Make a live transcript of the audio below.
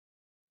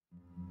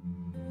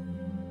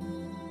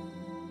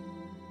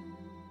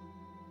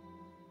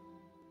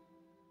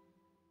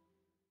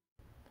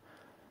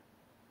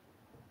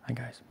Hi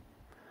guys,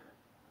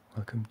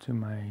 welcome to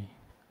my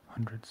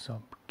 100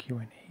 sub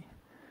Q&A.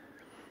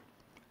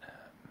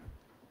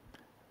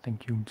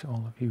 Thank you to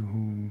all of you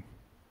who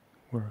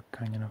were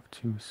kind enough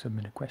to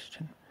submit a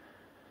question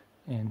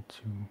and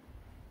to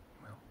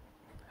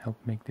help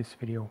make this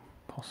video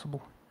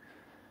possible.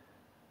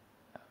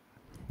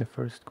 The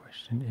first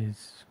question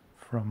is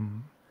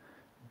from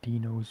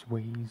Dino's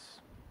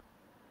Ways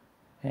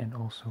and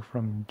also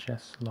from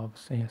Jess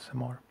Loves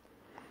ASMR.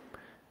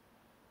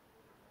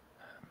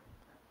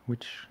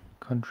 Which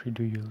country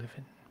do you live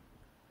in?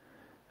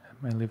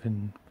 I live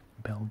in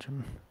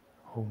Belgium,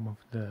 home of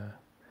the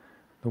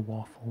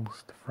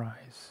waffles, the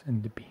fries,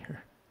 and the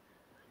beer.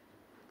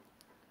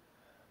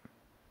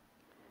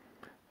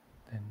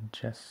 Then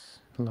Jess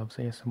Loves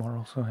ASMR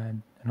also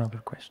had another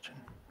question.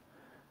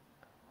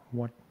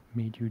 What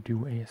made you do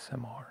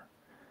ASMR?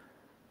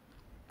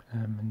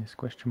 And this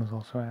question was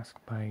also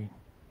asked by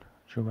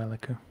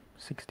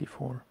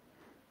Joelica64.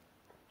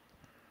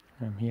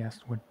 He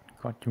asked what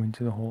got you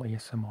into the whole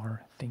ASMR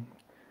thing.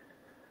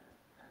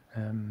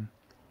 That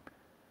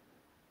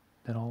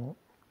all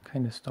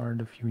kind of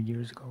started a few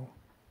years ago.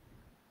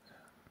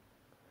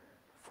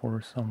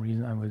 For some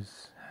reason I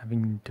was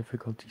having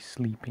difficulty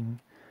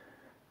sleeping,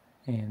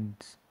 and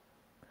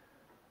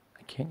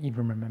I can't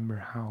even remember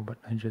how, but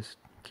I just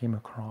came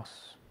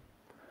across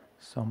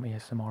some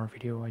ASMR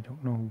video. I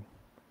don't know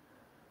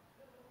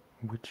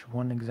which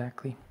one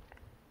exactly.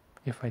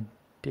 If I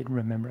did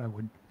remember I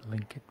would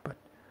link it, but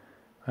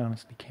I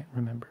honestly can't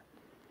remember.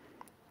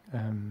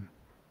 And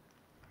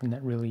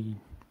that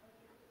really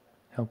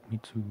helped me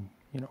to,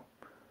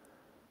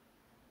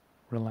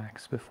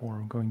 relax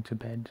before going to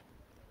bed.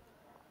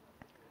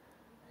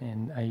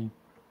 And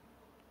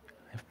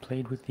I've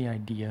played with the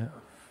idea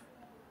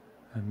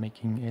of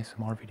making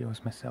ASMR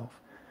videos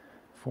myself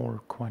for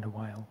quite a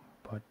while,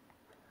 but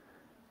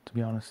to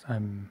be honest,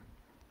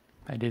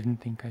 I didn't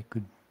think I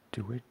could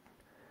do it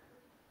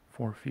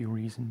for a few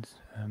reasons.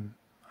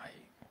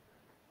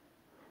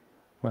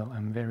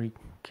 I'm very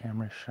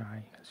camera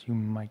shy, as you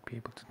might be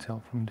able to tell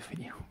from the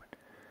video, but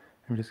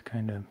I'm just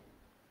kind of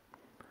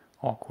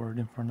awkward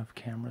in front of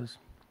cameras,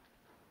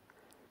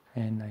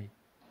 and I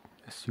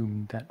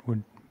assumed that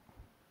would,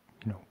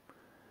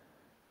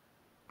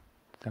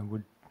 that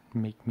would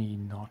make me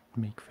not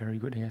make very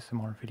good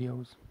ASMR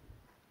videos.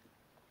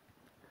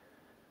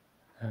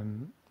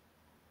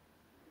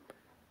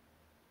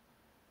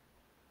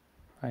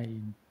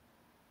 I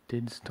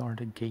did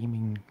start a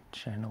gaming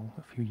channel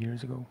a few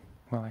years ago.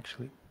 Well,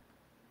 actually,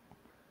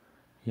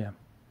 yeah,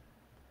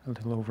 a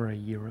little over a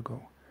year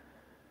ago.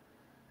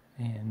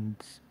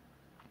 And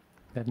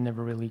that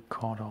never really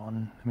caught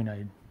on. I mean,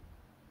 I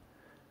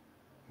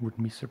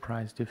wouldn't be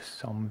surprised if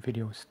some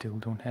videos still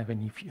don't have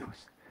any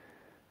views.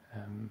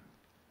 And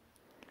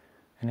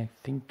I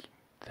think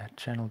that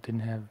channel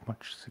didn't have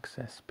much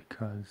success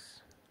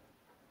because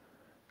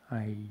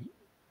I'm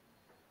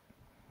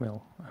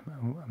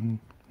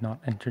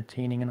not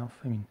entertaining enough.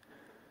 I mean,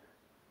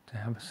 to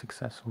have a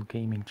successful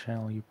gaming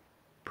channel, you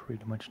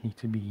pretty much need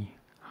to be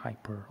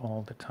hyper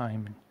all the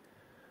time and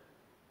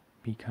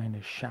be kind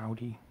of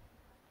shouty.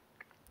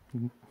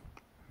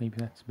 Maybe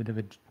that's a bit of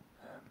a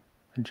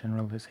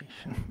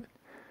generalization,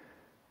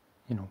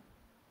 but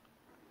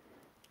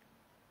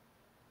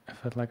I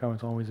felt like I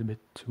was always a bit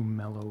too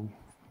mellow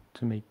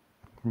to make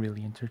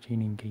really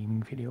entertaining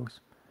gaming videos,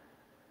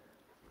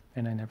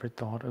 and I never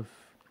thought of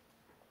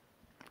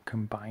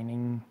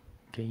combining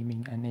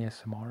gaming and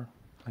ASMR,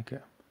 like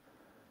a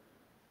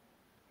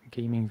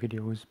gaming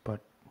videos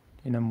but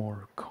in a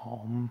more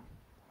calm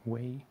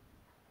way,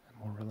 a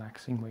more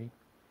relaxing way.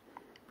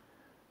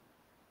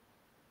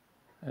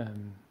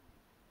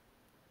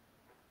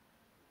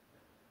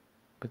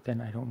 But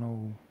then I don't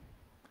know,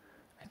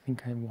 I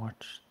think I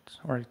watched,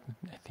 or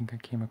I think I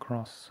came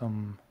across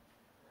some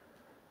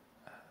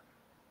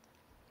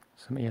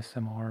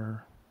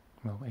ASMR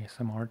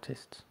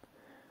artists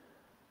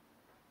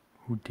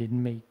who did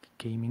make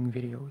gaming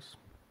videos,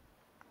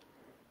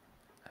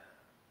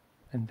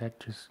 and that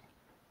just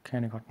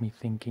kind of got me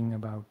thinking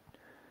about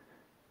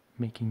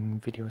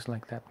making videos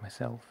like that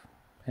myself.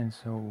 And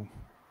so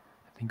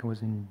I think it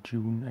was in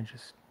June I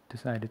just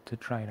decided to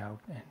try it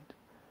out, and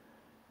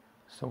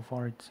so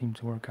far it seemed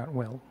to work out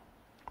well.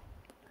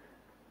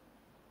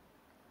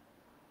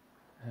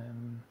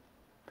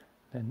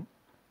 Then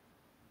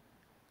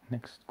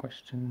next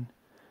question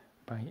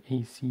by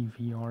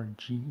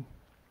ACVRG.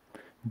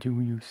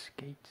 Do you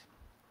skate?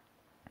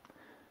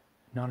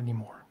 Not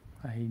anymore.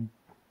 I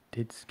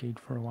did skate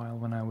for a while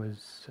when I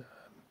was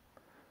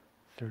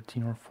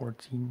 13 or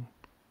 14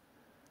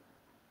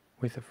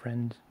 with a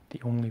friend,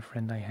 the only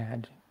friend I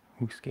had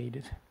who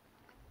skated.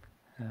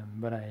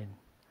 But I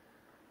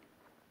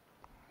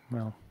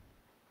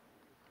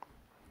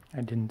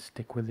didn't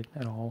stick with it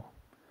at all.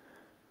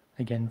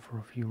 Again, for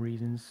a few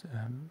reasons.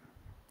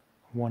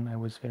 One, I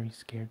was very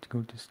scared to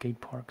go to skate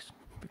parks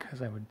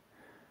because I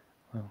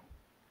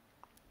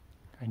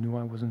knew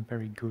I wasn't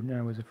very good, and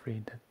I was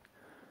afraid that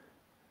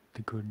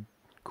the good,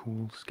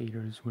 cool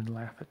skaters would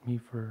laugh at me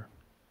for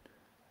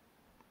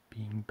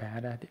being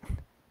bad at it.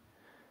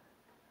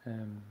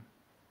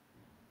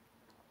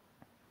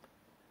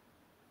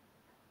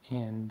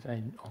 And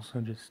I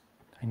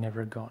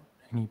never got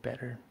any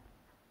better.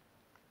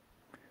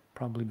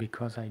 Probably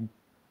because I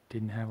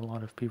didn't have a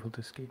lot of people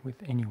to skate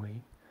with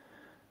anyway.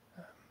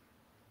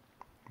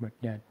 But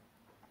yeah,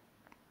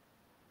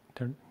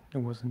 there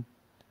wasn't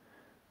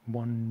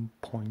one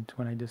point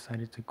when I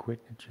decided to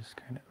quit. It just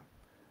kind of,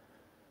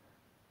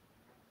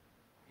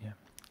 yeah,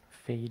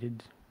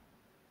 faded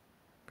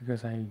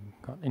because I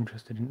got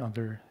interested in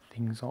other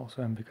things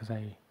also, and because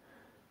I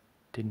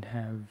didn't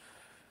have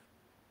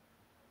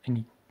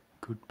any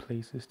good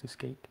places to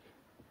skate.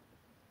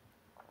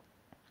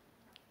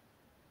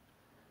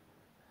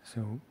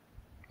 So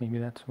maybe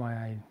that's why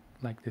I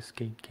like the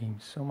skate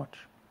games so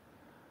much,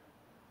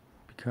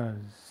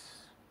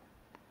 because,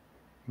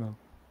 well,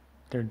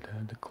 they're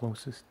the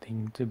closest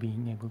thing to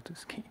being able to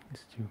skate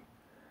is to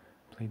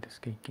play the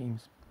skate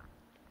games.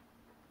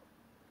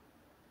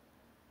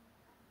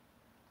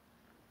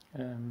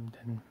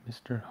 Then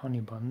Mr.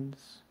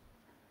 Honeybuns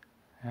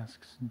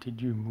asks,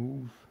 did you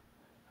move,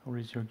 or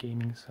is your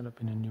gaming setup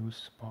in a new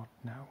spot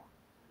now?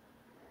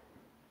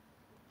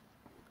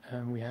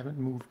 We haven't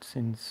moved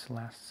since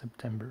last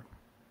September.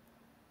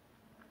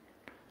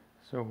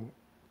 So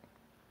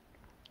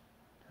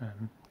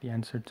the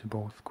answer to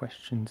both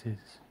questions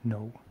is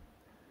no.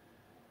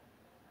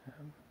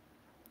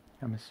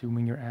 I'm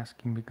assuming you're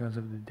asking because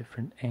of the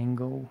different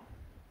angle,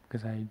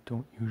 because I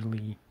don't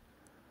usually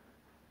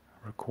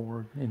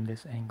record in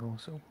this angle,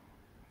 so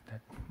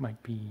that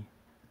might be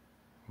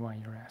why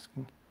you're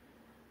asking.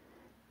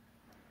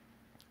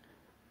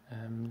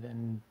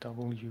 Then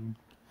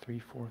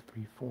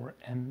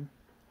W3434M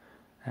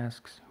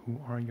asks, who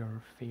are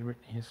your favorite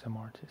ASM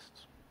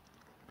artists?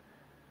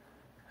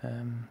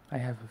 I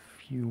have a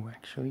few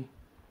actually.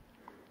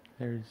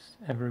 There's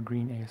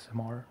Evergreen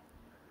ASMR,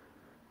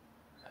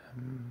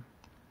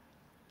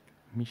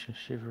 Misha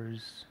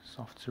Shivers,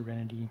 Soft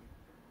Serenity,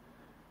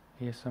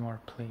 ASMR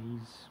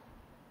Plays,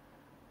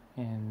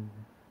 and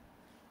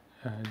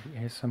the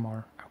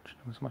ASMR, ouch,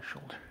 that was my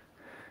shoulder,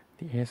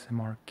 the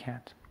ASMR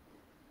Cat.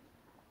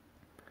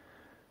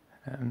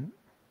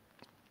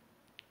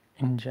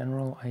 In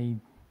general, I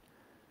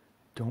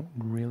don't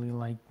really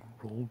like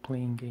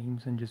role-playing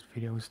games and just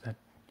videos that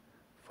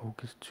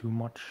focus too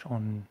much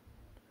on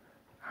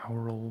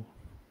aural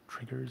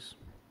triggers.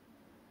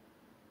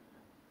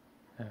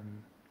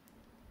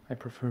 I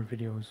prefer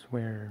videos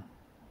where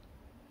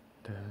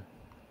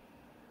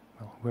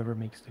whoever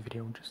makes the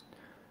video just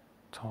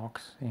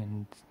talks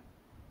and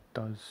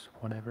does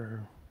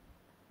whatever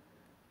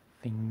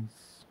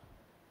things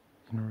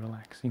in a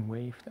relaxing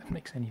way, if that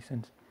makes any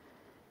sense.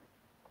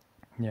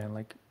 Yeah,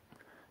 like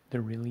the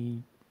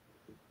really,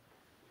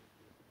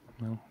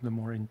 the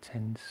more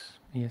intense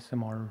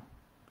ASMR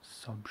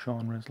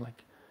subgenres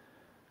like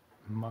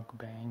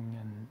mukbang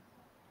and,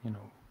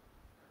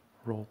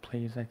 role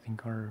plays, I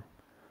think are,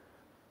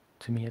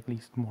 to me at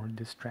least, more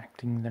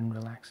distracting than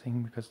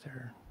relaxing because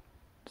they're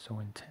so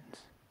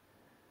intense.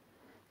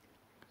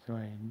 So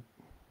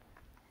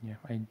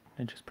I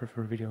just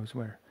prefer videos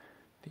where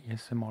the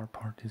ASMR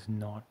part is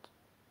not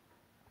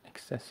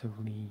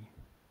excessively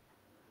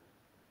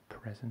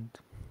present,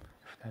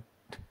 if that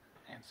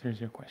answers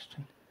your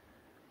question.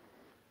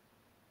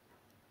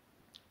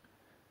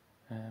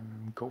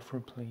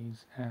 Gopher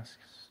Plays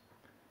asks,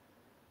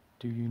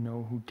 do you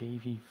know who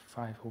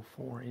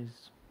Davey504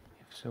 is?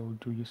 If so,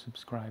 do you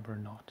subscribe or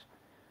not?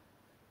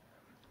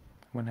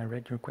 When I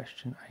read your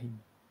question, I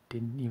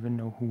didn't even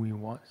know who he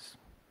was,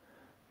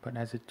 but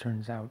as it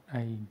turns out,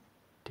 I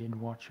did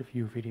watch a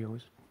few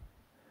videos,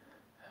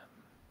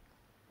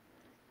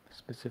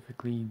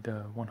 specifically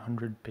the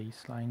 100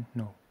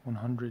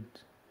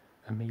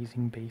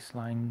 amazing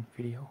baseline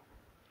video,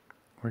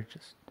 where it's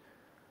just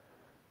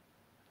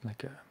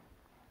like a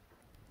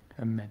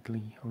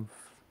medley of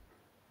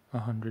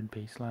 100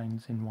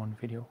 baselines in one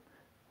video.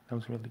 That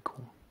was really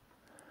cool.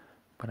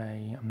 But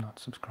I am not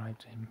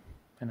subscribed to him,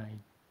 and I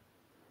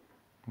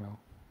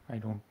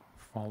don't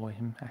follow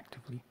him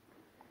actively.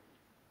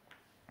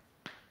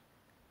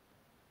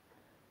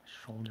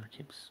 Shoulder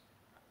keeps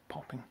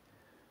popping.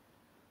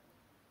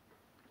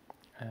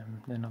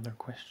 Another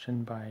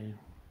question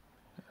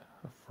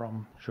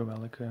from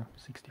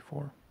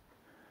Joelica64.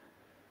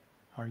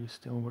 Are you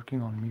still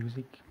working on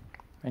music,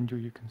 and do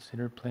you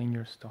consider playing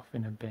your stuff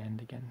in a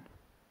band again?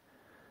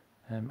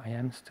 I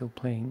am still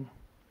playing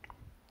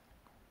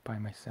by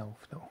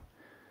myself though.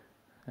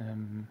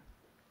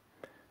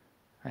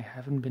 I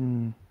haven't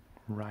been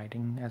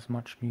writing as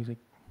much music,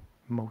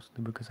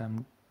 mostly because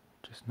I'm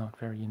just not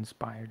very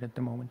inspired at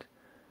the moment,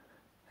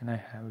 and I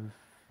have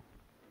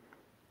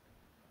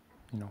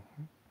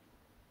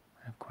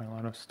quite a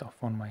lot of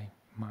stuff on my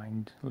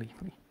mind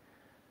lately,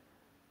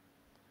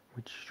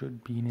 which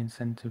should be an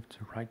incentive to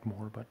write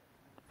more, but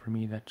for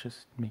me that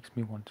just makes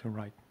me want to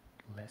write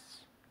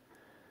less.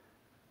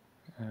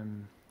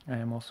 I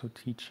am also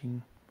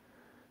teaching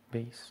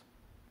bass.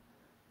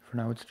 For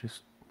now it's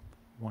just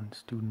one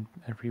student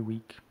every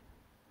week,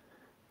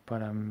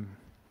 but I'm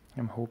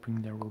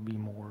hoping there will be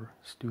more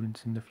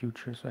students in the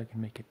future so I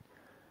can make it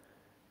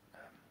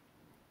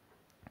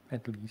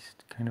at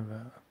least kind of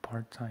a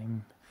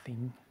part-time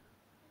thing.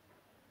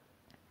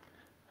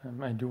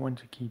 I do want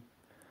to keep,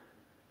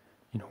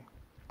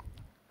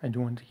 I do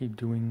want to keep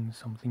doing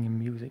something in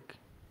music,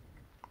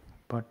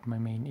 but my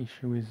main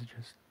issue is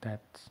just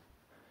that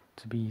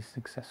to be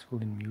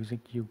successful in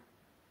music, you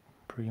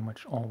pretty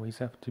much always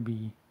have to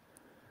be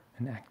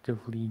an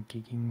actively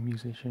gigging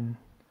musician,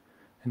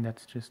 and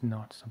that's just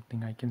not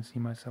something I can see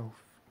myself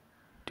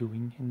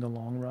doing in the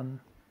long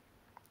run.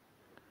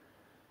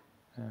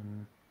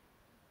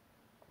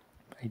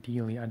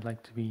 Ideally, I'd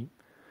like to be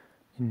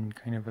in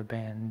kind of a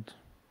band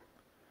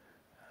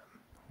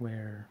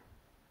where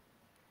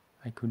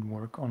I could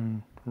work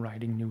on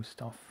writing new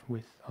stuff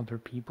with other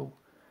people,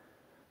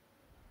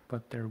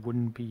 but there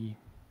wouldn't be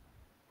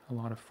a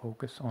lot of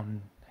focus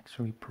on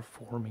actually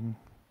performing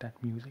that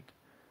music,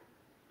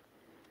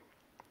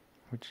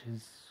 which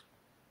is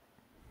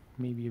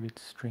maybe a bit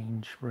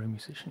strange for a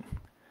musician,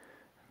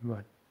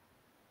 but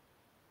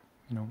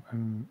I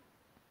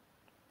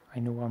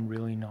know I'm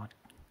really not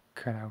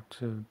cut out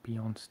to be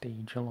on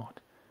stage a lot.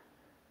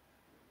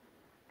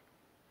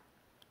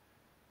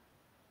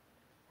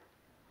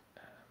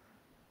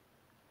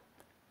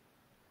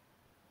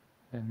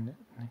 Then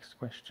next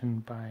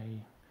question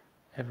by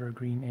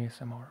Evergreen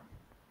ASMR.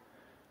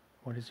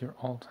 What is your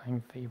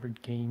all-time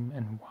favorite game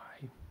and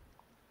why?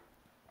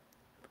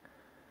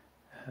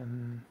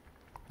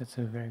 That's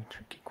a very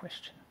tricky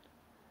question.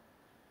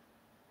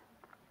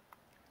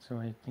 So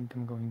I think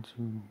I'm going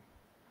to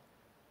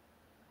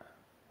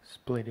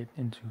split it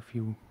into a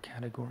few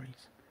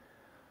categories.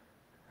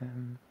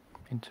 In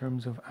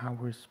terms of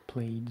hours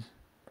played,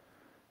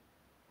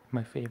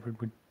 my favorite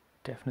would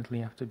definitely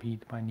have to be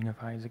The Binding of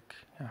Isaac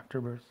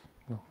Afterbirth,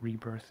 well,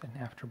 Rebirth and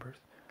Afterbirth.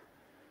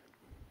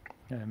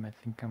 I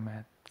think I'm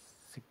at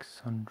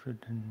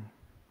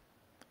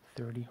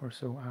 630 or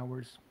so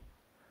hours,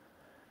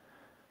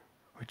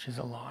 which is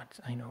a lot,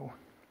 I know.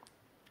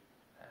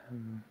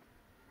 And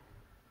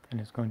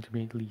it's going to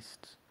be at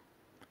least,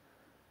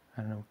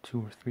 I don't know,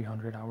 200 or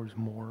 300 hours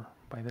more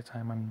by the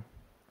time I'm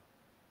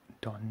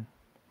done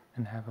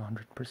and have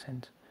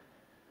 100%.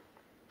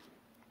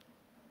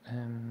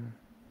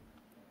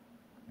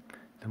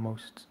 The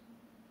most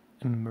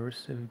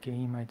immersive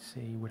game I'd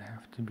say would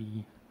have to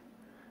be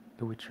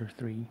The Witcher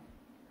 3,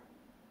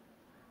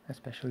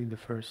 especially the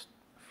first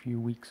few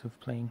weeks of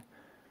playing.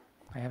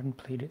 I haven't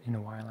played it in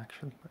a while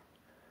actually, but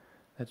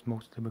that's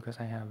mostly because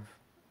I have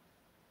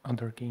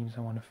other games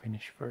I want to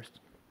finish first.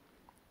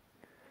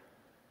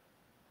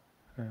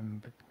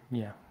 But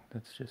yeah,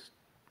 that's just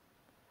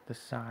the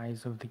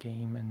size of the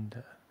game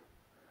and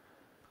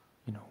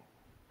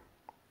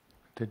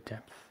the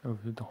depth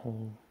of the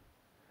whole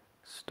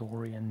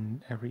story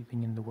and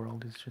everything in the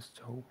world is just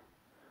so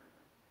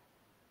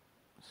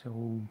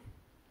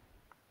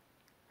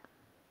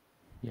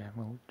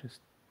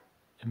just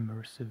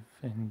immersive,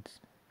 and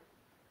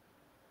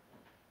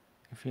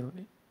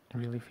it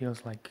really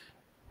feels like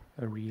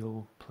a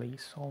real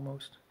place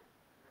almost,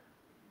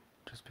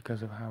 just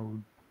because of how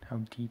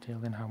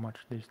detailed and how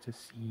much there's to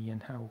see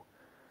and how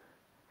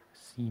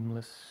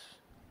seamless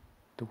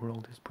the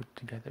world is put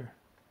together.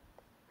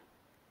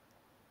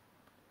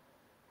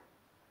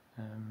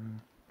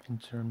 In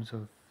terms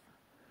of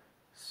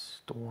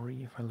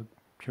story, if I look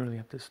purely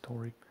at the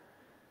story,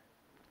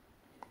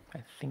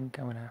 I think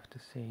I would have to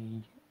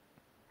say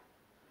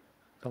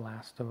The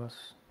Last of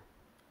Us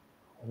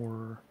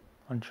or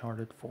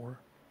Uncharted 4.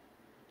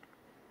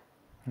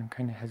 I'm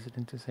kind of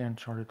hesitant to say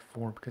Uncharted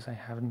 4 because I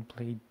haven't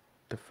played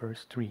the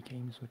first 3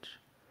 games, which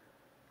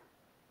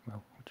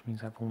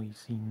means I've only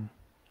seen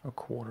a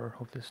quarter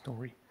of the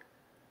story.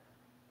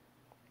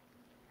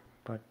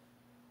 But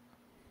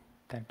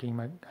that game,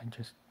 I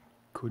just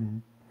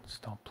couldn't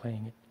stop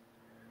playing it.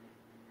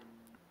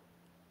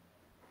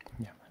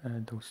 Yeah,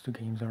 those 2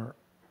 games are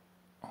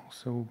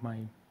also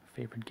my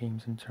favorite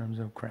games in terms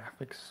of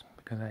graphics,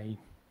 because I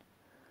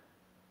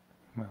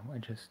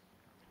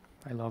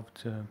love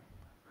to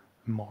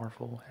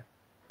marvel at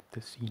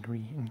the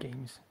scenery in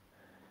games,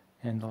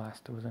 and The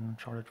Last of Us and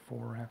Uncharted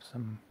 4 have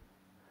some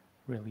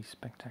really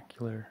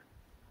spectacular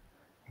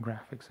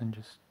graphics and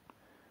just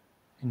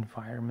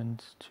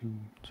environments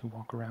to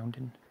walk around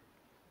in.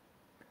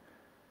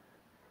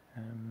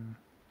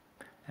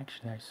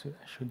 Actually, I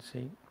should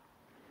say,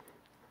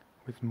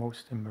 with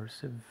most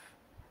immersive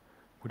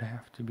would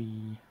have to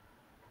be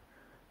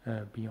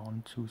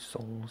Beyond Two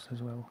Souls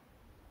as well,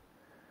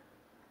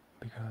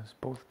 because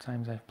both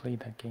times I've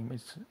played that game,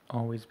 it's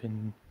always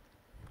been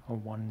a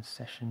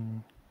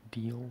 1-session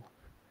deal.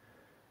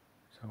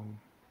 So,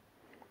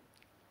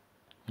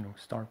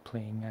 start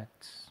playing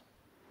at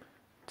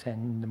 10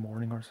 in the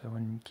morning or so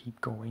and keep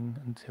going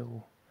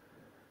until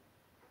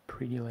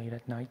pretty late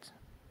at night,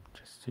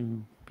 just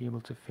to be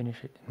able to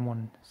finish it in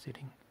one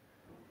sitting.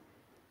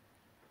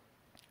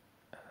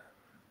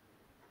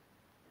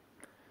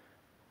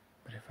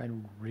 But if I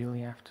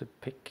really have to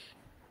pick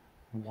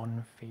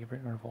one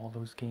favorite out of all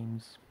those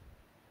games,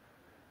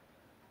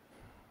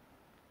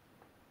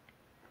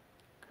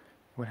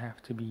 it would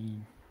have to be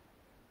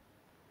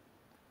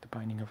The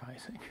Binding of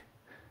Isaac.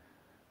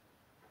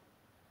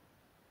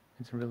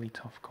 it's a really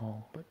tough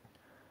call, but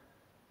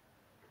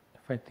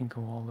if I think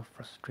of all the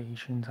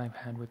frustrations I've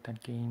had with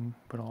that game,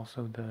 but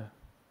also the,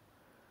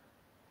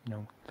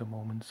 the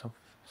moments of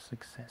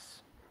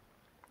success,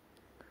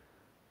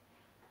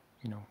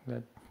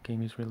 that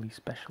game is really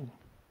special.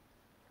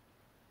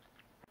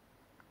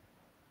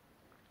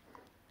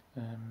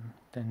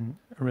 Then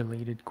a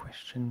related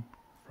question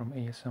from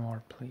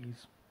ASMR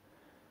Plays.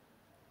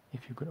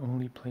 If you could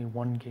only play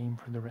one game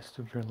for the rest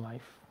of your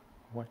life,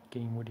 what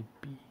game would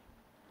it be?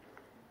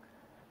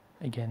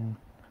 Again,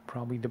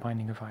 probably The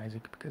Binding of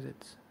Isaac, because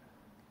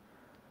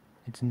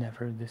it's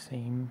never the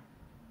same.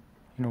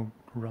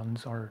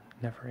 Runs are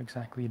never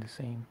exactly the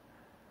same.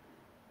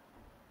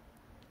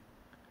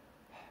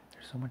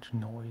 There's so much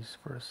noise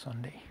for a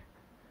Sunday.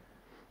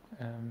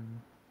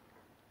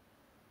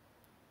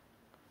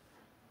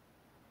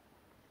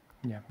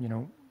 Yeah,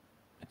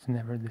 it's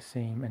never the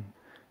same, and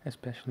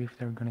especially if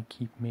they're gonna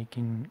keep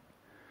making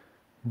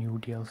new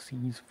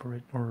DLCs for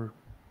it or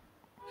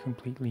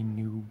completely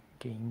new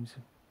games,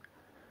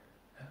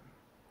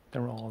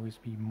 there will always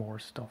be more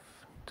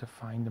stuff to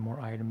find, the more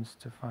items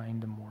to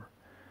find, the more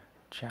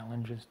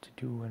challenges to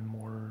do, and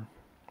more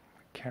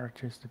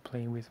characters to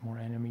play with, more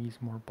enemies,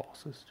 more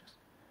bosses, just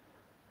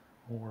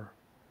more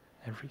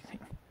everything.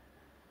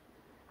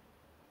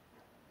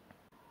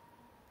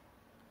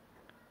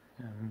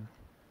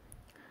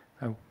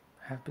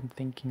 I have been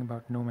thinking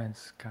about No Man's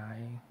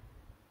Sky,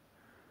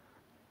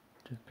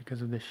 just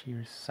because of the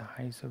sheer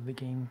size of the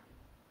game.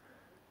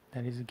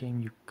 That is a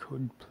game you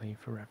could play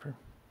forever.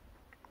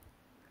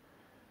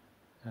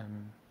 But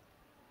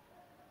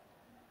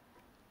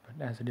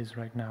as it is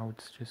right now,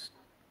 it's just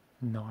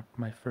not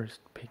my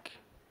first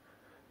pick,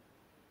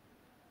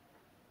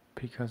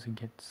 because it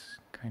gets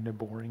kind of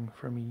boring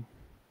for me.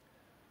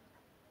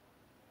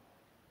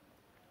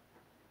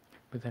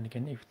 But then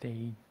again, if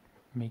they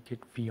make it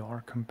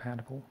VR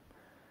compatible,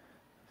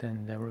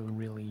 then that will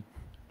really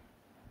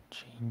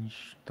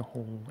change the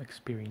whole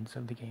experience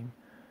of the game,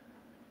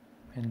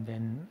 and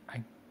then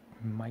I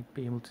might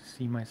be able to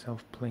see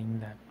myself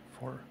playing that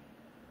for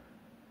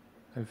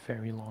a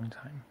very long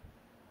time.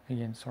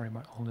 Again, sorry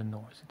about all the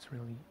noise, it's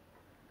really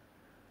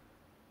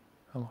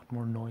a lot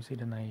more noisy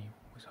than I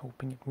was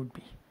hoping it would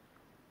be.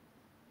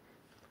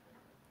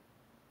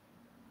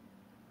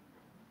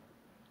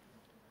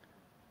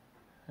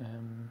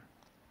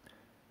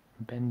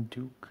 Ben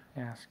Duke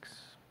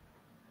asks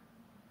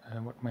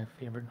what my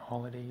favorite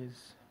holiday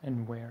is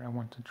and where I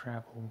want to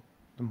travel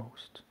the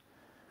most.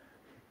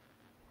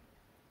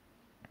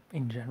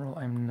 In general,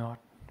 I'm not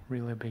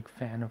really a big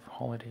fan of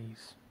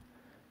holidays,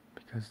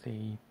 because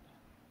they,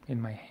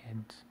 in my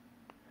head,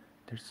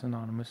 they're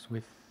synonymous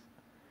with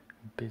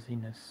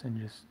busyness and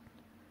just,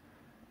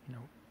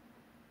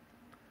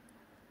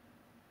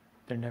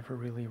 they're never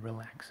really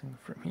relaxing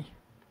for me.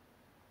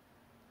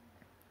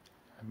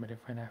 But if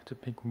I'd have to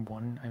pick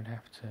one, I'd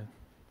have to,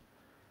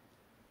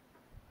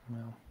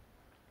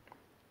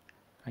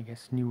 I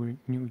guess New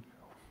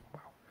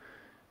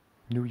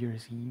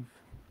Year's Eve.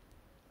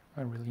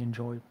 I really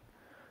enjoy,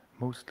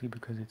 mostly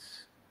because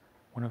it's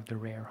one of the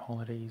rare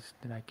holidays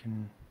that I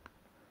can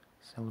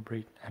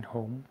celebrate at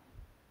home,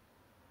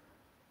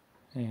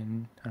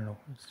 and I don't know,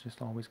 it's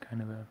just always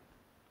kind of a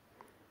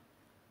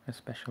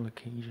special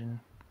occasion,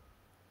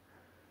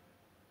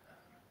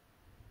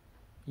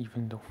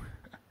 even though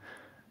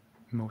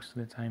most of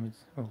the time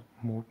it's,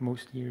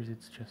 most years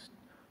it's just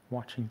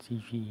watching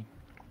TV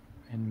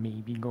and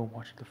maybe go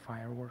watch the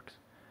fireworks.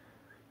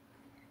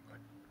 But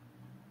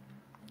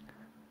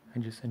I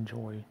just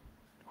enjoy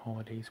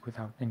holidays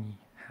without any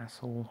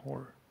hassle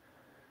or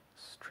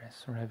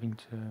stress or having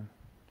to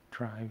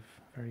drive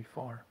very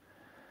far,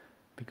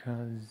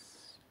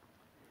 because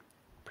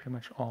pretty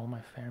much all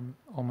my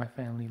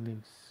family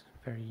lives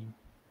very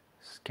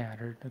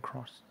scattered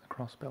across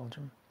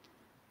Belgium.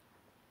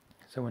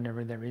 So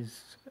whenever there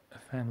is a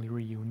family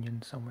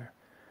reunion somewhere,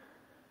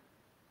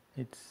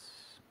 it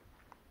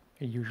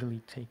usually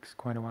takes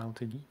quite a while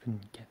to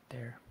even get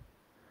there,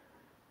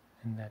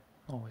 and that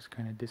always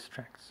kind of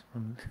distracts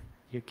from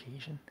the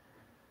occasion.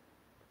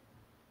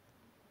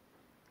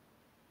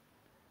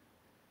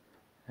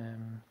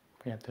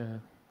 Yeah, the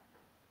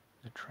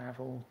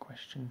travel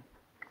question.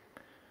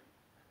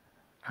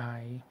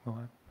 I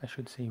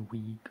should say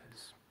we,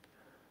 because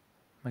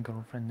my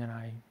girlfriend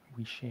and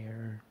we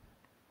share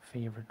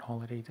favorite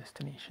holiday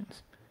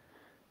destinations.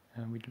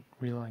 We'd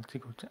really like to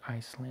go to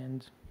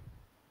Iceland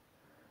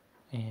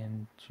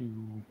and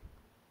to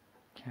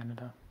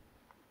Canada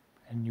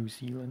and New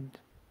Zealand.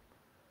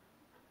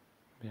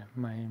 Yeah,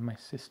 my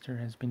sister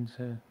has been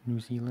to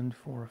New Zealand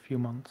for a few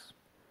months,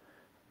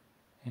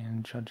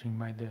 and judging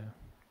by the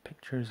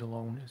pictures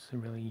alone, it's a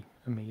really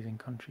amazing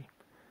country.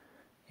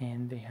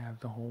 And they have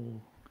the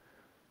whole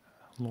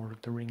Lord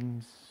of the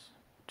Rings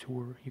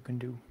tour you can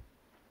do,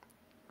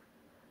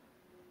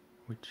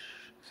 which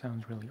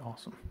sounds really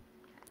awesome.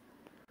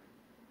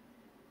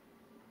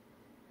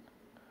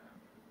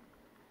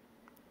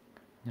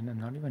 And I'm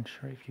not even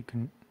sure if you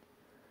can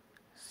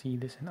see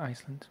this in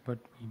Iceland, but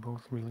we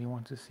both really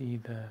want to see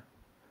the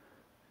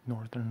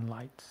Northern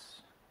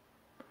Lights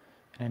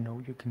I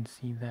know you can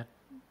see that,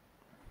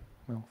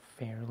 well,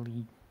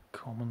 fairly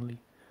commonly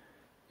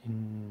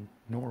in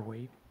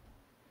Norway.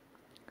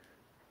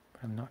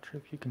 But I'm not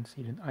sure if you can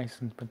see it in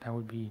Iceland, but that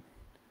would be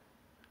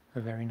a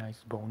very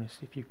nice bonus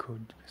if you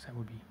could, because that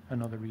would be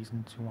another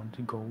reason to want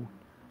to go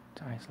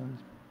to Iceland.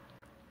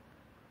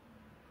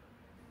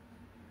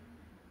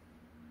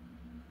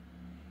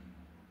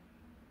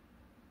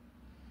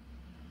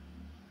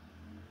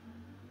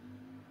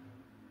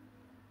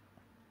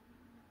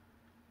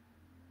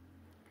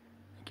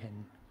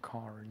 Again,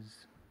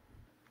 cars.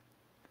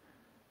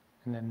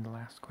 And then the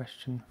last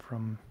question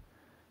from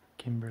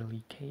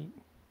Kimberly K.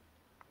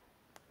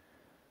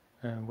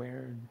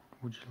 Where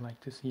would you like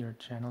to see your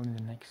channel in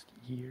the next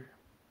year?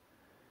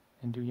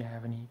 And do you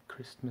have any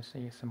Christmas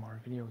ASMR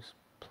videos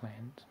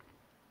planned?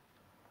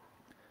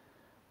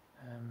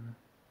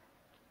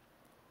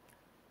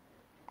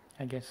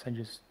 I guess I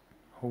just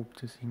hope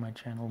to see my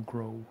channel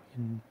grow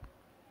in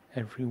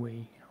every way,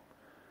 you know,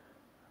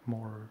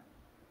 more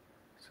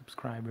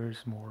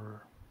subscribers,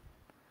 more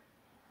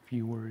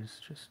viewers,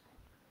 just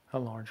a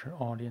larger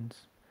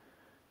audience,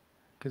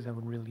 because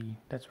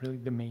that's really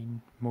the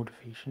main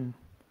motivation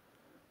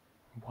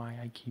why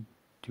I keep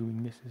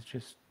doing this, is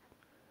just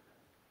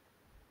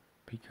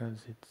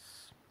because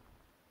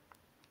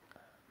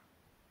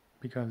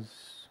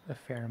a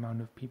fair amount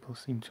of people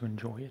seem to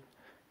enjoy it,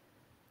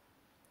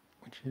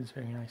 which is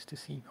very nice to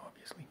see,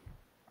 obviously.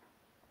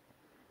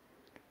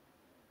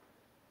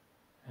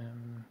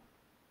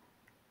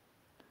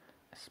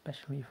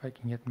 Especially if I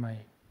can get my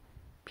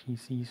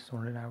PC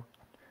sorted out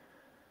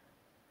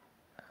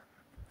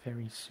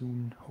very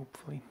soon,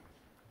 hopefully,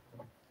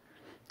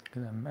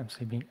 because I'm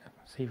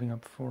saving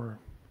up for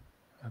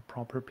a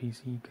proper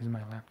PC, because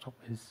my laptop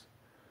is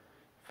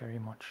very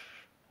much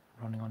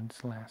running on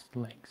its last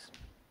legs.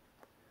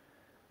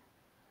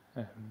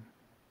 So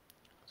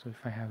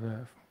if I have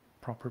a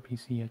proper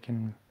PC, I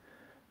can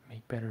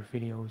make better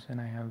videos,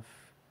 and I have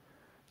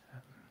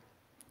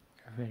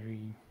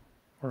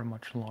a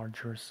much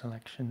larger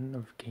selection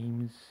of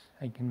games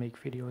I can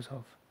make videos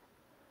of.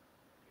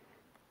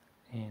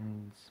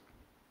 And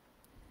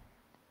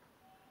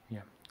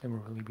yeah, that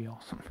would really be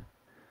awesome.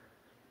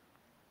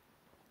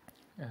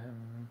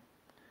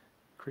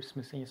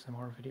 Christmas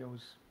ASMR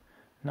videos,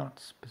 not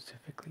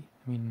specifically.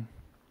 I mean,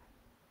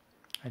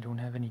 I don't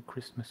have any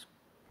Christmas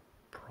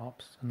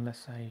props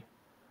unless I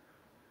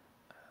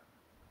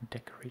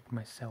decorate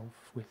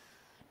myself with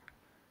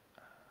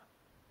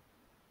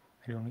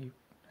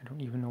I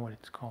don't even know what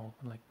it's called,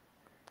 like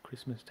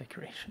Christmas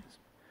decorations.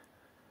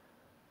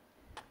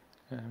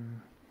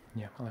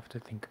 Yeah, I'll have to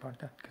think about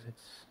that, because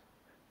it's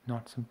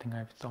not something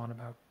I've thought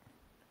about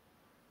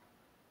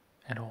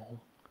at all.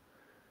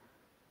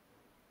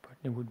 But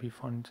it would be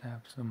fun to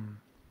have some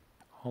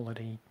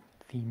holiday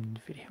themed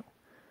video.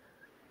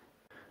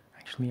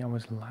 Actually, I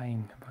was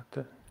lying about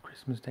the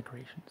Christmas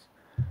decorations,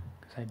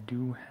 because I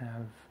do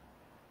have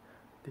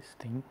this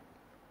thing.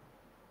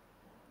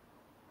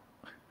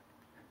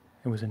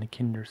 It was in a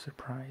Kinder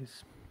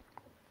Surprise,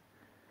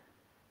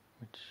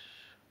 which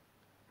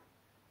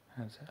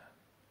has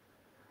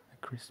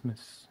a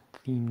Christmas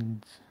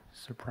themed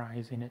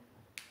surprise in it,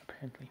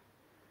 apparently.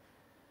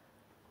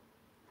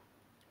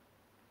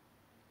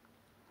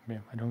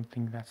 Yeah, I don't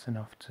think that's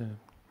enough to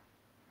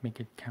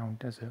make it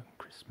count as a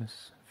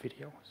Christmas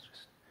video. It's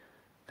just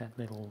that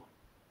little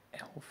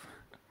elf.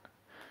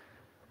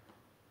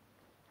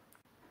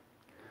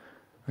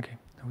 Okay,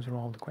 those are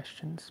all the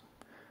questions.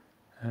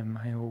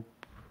 I hope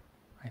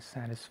I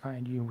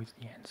satisfied you with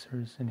the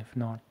answers, and if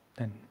not,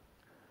 then,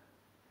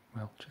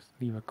 well, just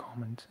leave a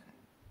comment and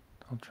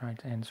I'll try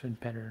to answer it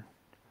better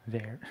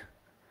there.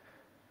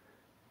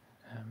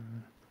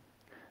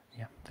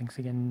 Yeah, thanks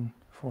again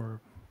for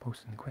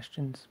posting the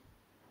questions,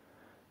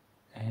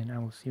 and I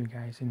will see you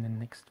guys in the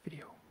next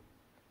video.